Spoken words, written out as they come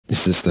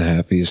Is this the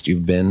happiest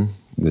you've been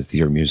with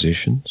your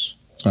musicians?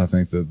 I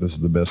think that this is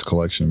the best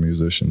collection of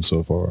musicians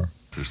so far.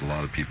 There's a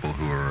lot of people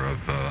who are of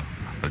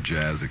a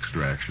jazz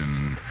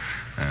extraction,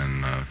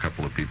 and a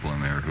couple of people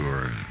in there who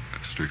are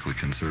strictly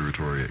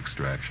conservatory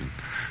extraction,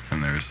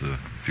 and there's a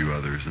few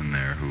others in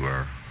there who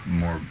are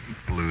more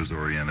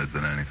blues-oriented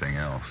than anything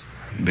else.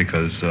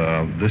 Because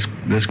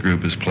this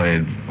group has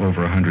played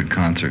over 100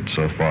 concerts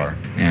so far,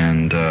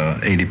 and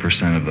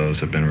 80% of those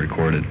have been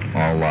recorded,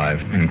 all live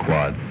in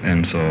quad.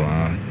 And so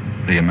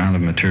the amount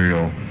of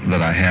material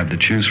that I have to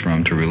choose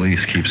from to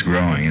release keeps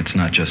growing. It's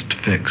not just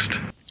fixed.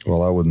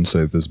 Well, I wouldn't say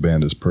that this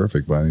band is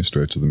perfect by any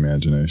stretch of the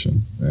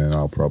imagination, and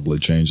I'll probably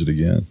change it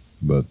again.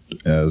 But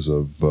as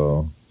of,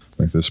 I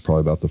think this is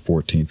probably about the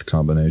 14th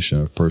combination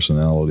of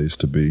personalities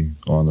to be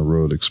on the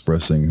road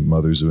expressing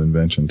Mothers of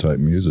Invention type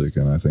music,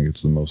 and I think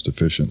it's the most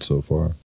efficient so far.